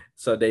 dang.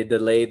 So they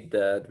delayed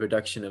the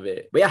production of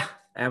it. But yeah,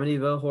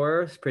 Amityville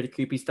Horror is pretty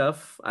creepy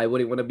stuff. I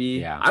wouldn't want to be...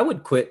 Yeah. I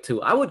would quit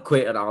too. I would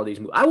quit on all these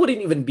movies. I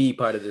wouldn't even be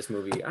part of this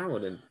movie. I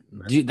wouldn't.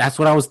 Dude, that's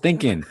what I was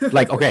thinking.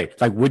 Like, okay,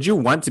 like, would you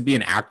want to be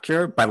an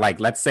actor? But like,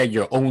 let's say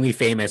you're only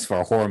famous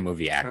for horror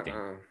movie acting.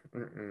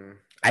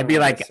 I'd be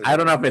like, I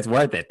don't know if it's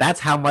worth it. That's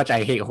how much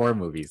I hate horror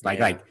movies.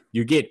 Like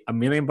you get $1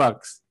 million,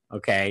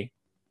 okay?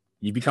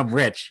 You become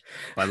rich,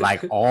 but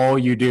like all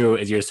you do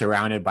is you're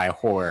surrounded by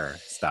horror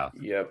stuff.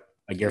 Yep.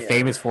 Like you're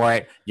famous for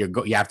it. You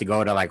have to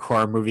go to like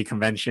horror movie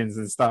conventions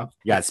and stuff.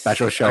 You got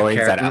special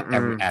showings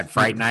at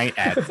Fright Night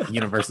at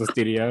Universal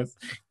Studios.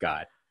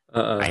 God,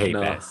 I hate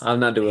this. I'm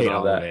not doing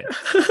all that.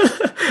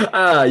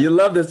 You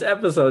love this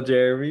episode,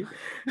 Jeremy.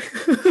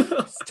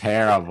 It's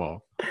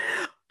terrible.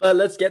 But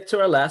let's get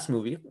to our last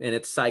movie, and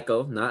it's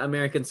Psycho, not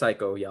American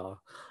Psycho, y'all.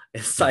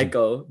 It's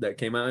Psycho that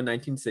came out in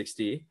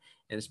 1960,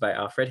 and it's by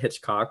Alfred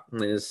Hitchcock,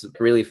 and is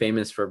really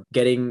famous for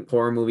getting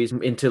horror movies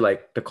into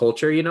like the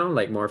culture,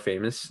 like more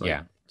famous.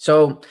 Yeah.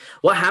 So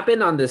what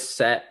happened on this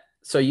set?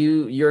 So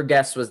your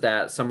guess was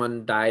that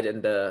someone died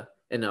in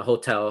a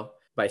hotel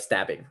by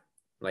stabbing,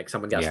 like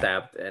someone got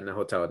stabbed in a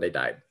hotel and they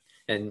died,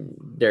 and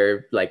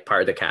they're like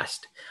part of the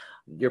cast.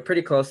 You're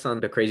pretty close on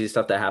the crazy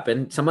stuff that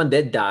happened. Someone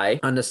did die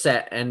on the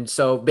set. And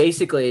so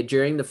basically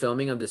during the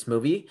filming of this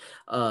movie,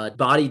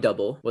 body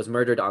double was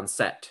murdered on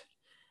set.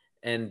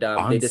 And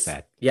on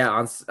set? Yeah,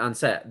 on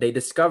set. They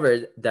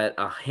discovered that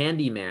a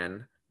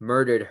handyman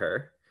murdered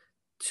her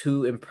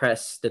to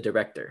impress the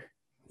director.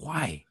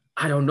 Why?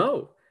 I don't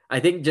know. I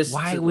think just...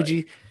 Why would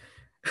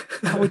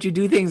you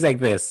do things like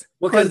this?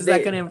 Well, because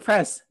that going to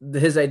impress?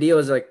 His idea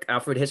was like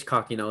Alfred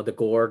Hitchcock, the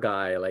gore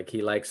guy, like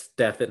he likes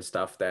death and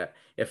stuff, that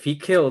if he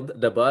killed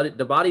the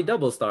body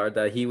double star,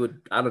 that he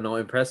would, I don't know,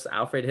 impress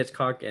Alfred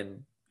Hitchcock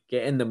and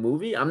get in the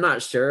movie. I'm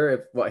not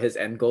sure what his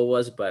end goal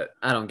was, but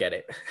I don't get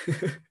it.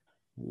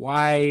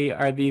 Why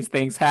are these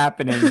things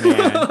happening,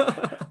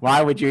 man?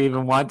 Why would you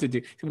want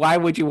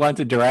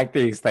to direct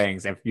these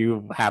things if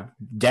you have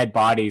dead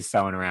bodies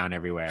sewn around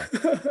everywhere?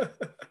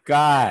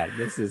 God,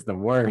 this is the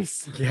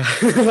worst. Yeah.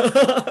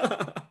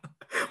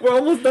 We're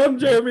almost done,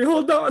 Jeremy.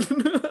 Hold on.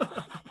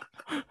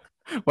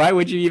 Why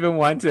would you even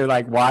want to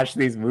like watch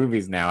these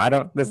movies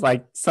now? It's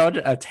like such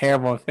a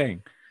terrible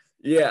thing.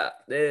 Yeah,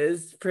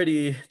 it's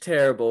pretty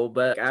terrible.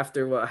 But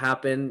after what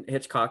happened,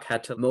 Hitchcock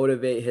had to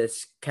motivate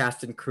his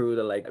cast and crew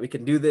to like, we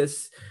can do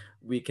this.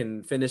 We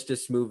can finish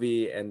this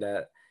movie, and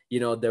that,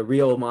 the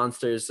real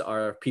monsters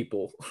are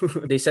people.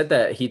 They said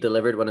that he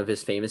delivered one of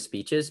his famous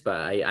speeches, but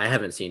I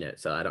haven't seen it,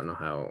 so I don't know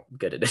how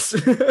good it is.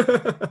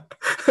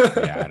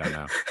 Yeah, I don't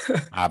know.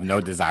 I have no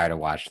desire to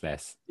watch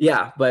this.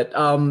 Yeah, but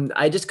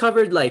I just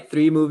covered like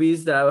 3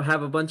 movies that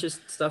have a bunch of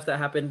stuff that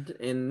happened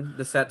in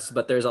the sets,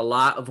 but there's a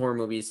lot of horror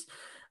movies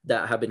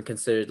that have been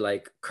considered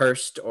like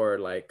cursed, or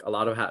like a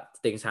lot of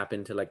things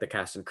happened to like the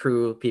cast and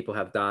crew. People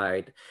have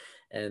died,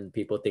 and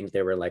people think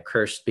they were like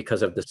cursed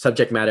because of the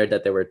subject matter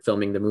that they were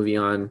filming the movie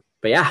on.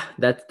 But yeah,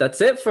 that's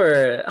it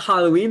for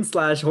Halloween /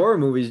 horror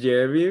movies,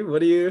 Jeremy. What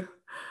do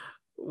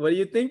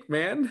you think,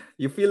 man?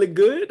 You feeling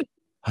good?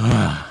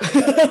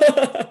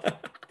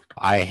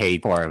 I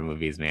hate horror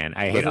movies, man.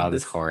 I hate Wasn't all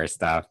this this- horror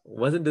stuff.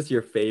 Wasn't this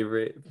your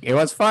favorite? It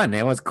was fun.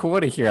 It was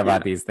cool to hear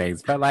about these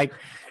things, but like,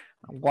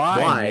 why?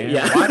 Why? Man?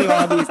 Yeah. Why do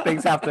all these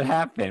things have to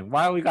happen?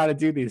 Why we got to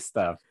do these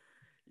stuff?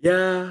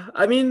 Yeah,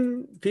 I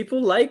mean,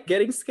 people like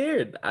getting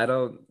scared. I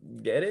don't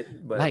get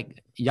it, but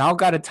Like, y'all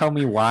got to tell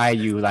me why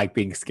you like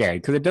being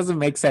scared, because it doesn't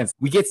make sense.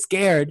 We get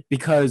scared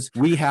because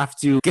we have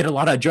to get a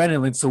lot of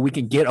adrenaline so we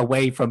can get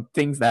away from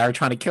things that are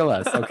trying to kill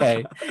us.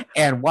 Okay.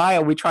 And why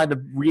are we trying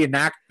to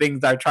reenact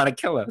things that are trying to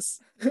kill us?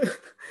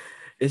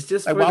 it's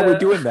just Like, for why the, are we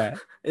doing that?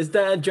 It's the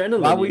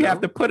adrenaline. Why we you have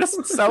know? to put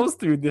ourselves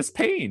through this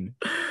pain?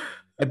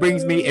 It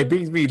brings me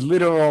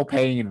literal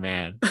pain,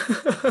 man.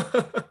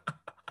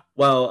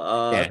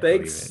 Well, Can't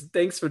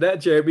thanks for that,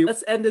 Jeremy.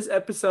 Let's end this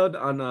episode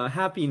on a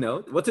happy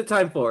note. What's it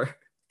time for?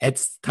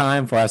 It's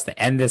time for us to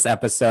end this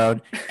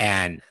episode.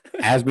 And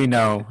as we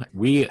know,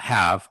 we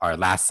have our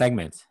last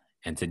segment.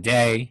 And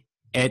today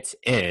it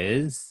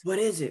is, What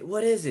is it?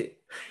 What is it?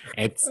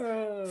 it's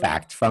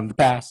fact from the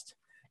past.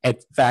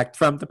 It's fact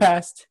from the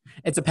past.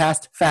 It's a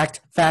past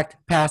fact,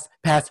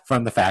 past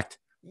from the fact.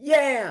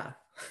 Yeah.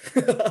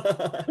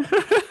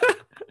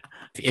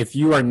 If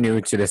you are new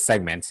to this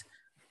segment,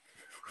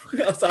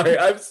 I'm sorry.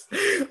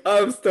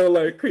 I'm still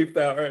like creeped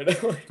out right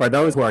now. for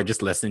those who are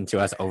just listening to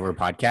us over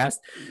podcast,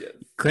 Yes.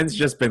 Clint's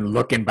just been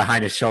looking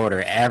behind his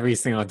shoulder every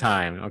single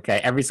time. Okay.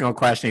 Every single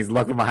question, he's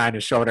looking behind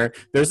his shoulder.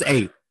 There's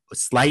a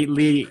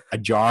slightly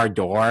ajar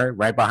door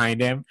right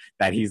behind him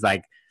that he's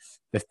like,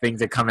 the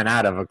things are coming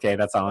out of. Okay.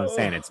 That's all I'm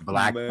saying. It's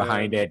black man.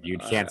 behind it. You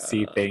can't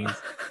see things.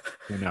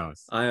 Who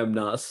knows? I am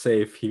not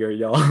safe here,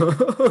 y'all.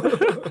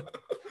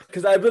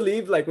 Because I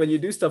believe, like, when you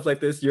do stuff like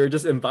this, you're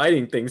just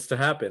inviting things to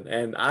happen,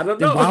 and I don't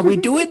know. Then why are we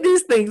doing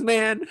these things,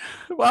 man?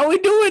 Why are we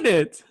doing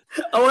it?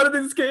 I want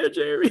to be scared,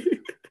 Jeremy.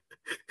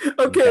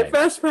 Okay,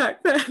 fast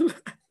fact, man.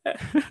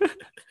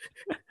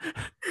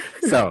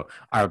 So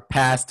our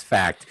past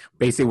fact,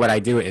 basically what I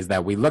do is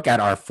that we look at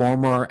our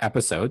former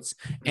episodes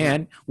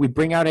and we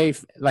bring out a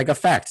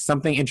fact,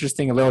 something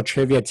interesting, a little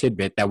trivia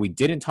tidbit that we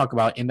didn't talk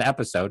about in the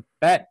episode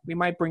that we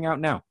might bring out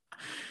now.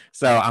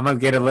 So I'm going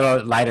to get a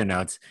little lighter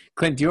notes.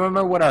 Clint, do you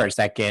remember what our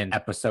second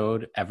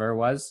episode ever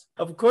was?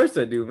 Of course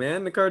I do,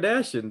 man. The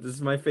Kardashians. This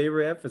is my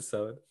favorite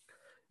episode.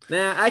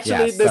 Nah, actually,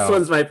 Yeah, this so-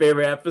 one's my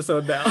favorite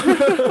episode now.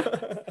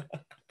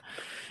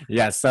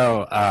 Yeah,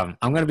 so I'm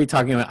going to be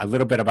talking a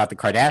little bit about the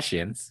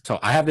Kardashians. So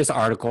I have this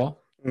article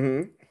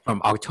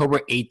from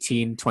October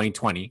 18,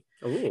 2020.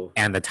 Ooh.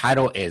 And the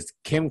title is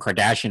Kim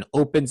Kardashian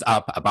opens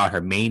up about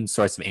her main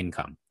source of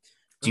income.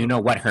 Do you know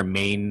what her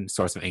main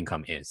source of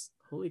income is?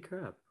 Holy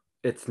crap.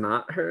 It's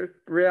not her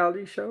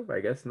reality show? I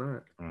guess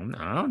not.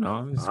 I don't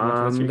know. What's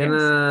I'm your guess?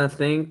 gonna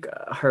think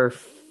her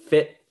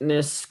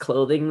fitness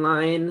clothing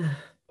line.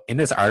 In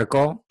this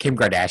article, Kim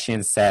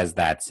Kardashian says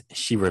that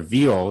she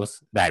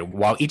reveals that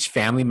while each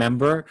family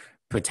member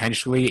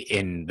potentially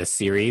in the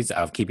series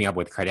of Keeping Up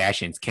with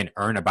Kardashians can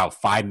earn about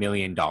 $5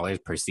 million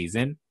per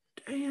season,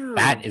 Damn.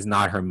 that is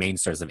not her main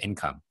source of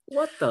income.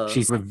 What the?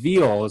 She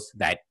reveals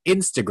that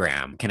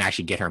Instagram can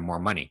actually get her more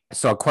money.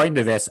 So according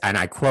to this, and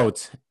I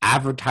quote,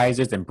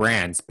 advertisers and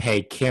brands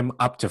pay Kim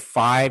up to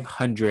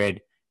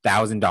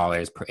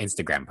 $500,000 per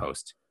Instagram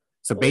post.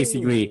 So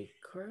basically,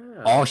 Holy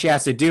crap. all she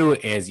has to do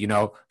is,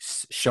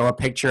 show a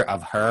picture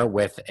of her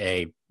with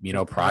a,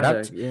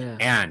 product, Yeah.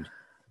 and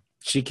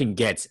she can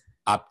get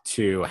up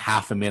to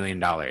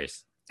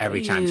 $500,000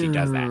 every time she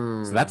does that.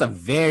 So that's a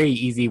very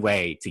easy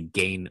way to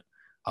gain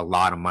a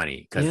lot of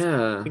money. Because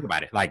Yeah. think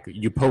about it, like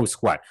you post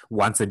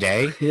once a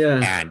day,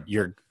 Yeah. and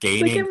you're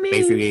gaining at me.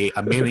 basically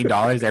 $1 million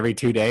every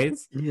 2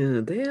 days.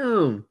 Yeah,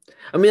 damn.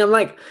 I mean, I'm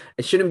like,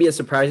 it shouldn't be as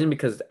surprising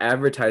because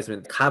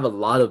advertisements have a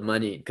lot of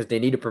money because they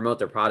need to promote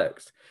their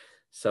products.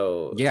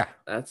 So Yeah.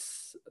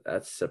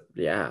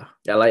 yeah.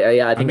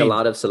 I think a mean-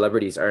 lot of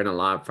celebrities earn a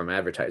lot from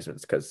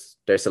advertisements because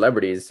they're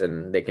celebrities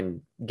and they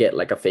can get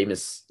like they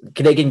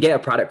can get a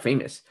product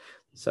famous.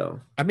 So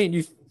I mean,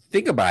 you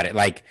think about it,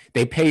 like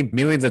they pay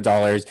millions of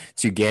dollars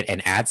to get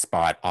an ad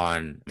spot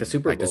on the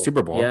Super Bowl. the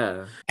Super Bowl.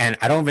 Yeah. And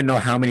I don't even know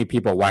how many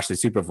people watch the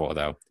Super Bowl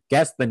though.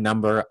 Guess the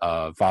number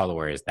of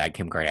followers that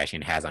Kim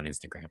Kardashian has on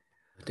Instagram.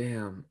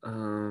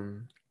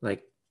 Damn.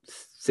 Like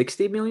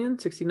 60 million,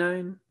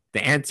 69.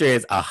 The answer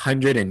is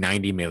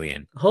 190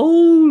 million.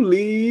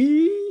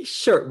 Holy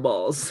shirt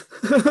balls.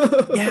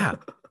 Yeah.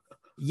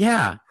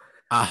 Yeah.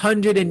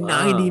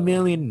 190 Wow.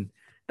 million.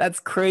 That's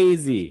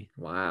crazy.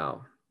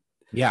 Wow.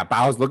 Yeah, but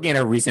I was looking at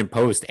a recent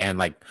post and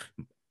like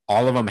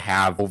all of them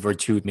have over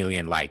 2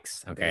 million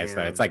likes. Okay, so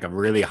Damn. it's like a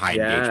really high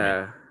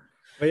engagement.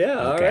 But yeah,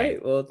 all Okay.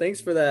 right. Well, thanks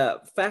for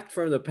that fact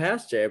from the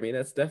past, Jeremy.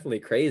 That's definitely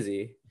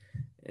crazy.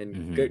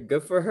 And Mhm.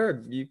 good for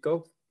her. You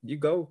go,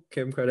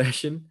 Kim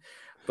Kardashian.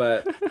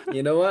 But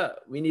you know what?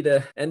 We need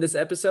to end this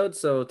episode.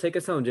 So take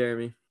us home,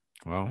 Jeremy.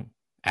 Well,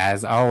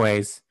 as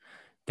always,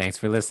 thanks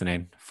for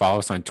listening. Follow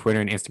us on Twitter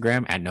and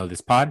Instagram at Know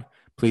This Pod.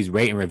 Please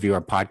rate and review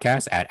our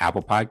podcast at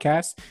Apple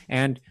Podcasts.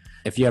 And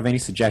if you have any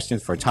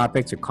suggestions for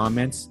topics or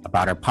comments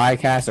about our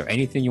podcast or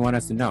anything you want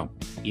us to know,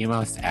 email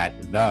us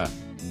at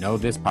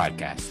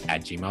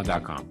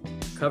knowthispodcast@gmail.com.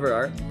 Cover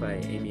art by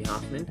Amy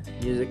Hoffman.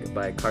 Music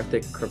by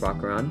Karthik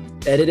Krabakaran.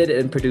 Edited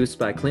and produced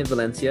by Clint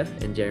Valencia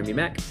and Jeremy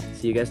Mack.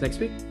 See you guys next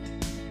week.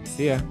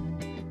 See ya.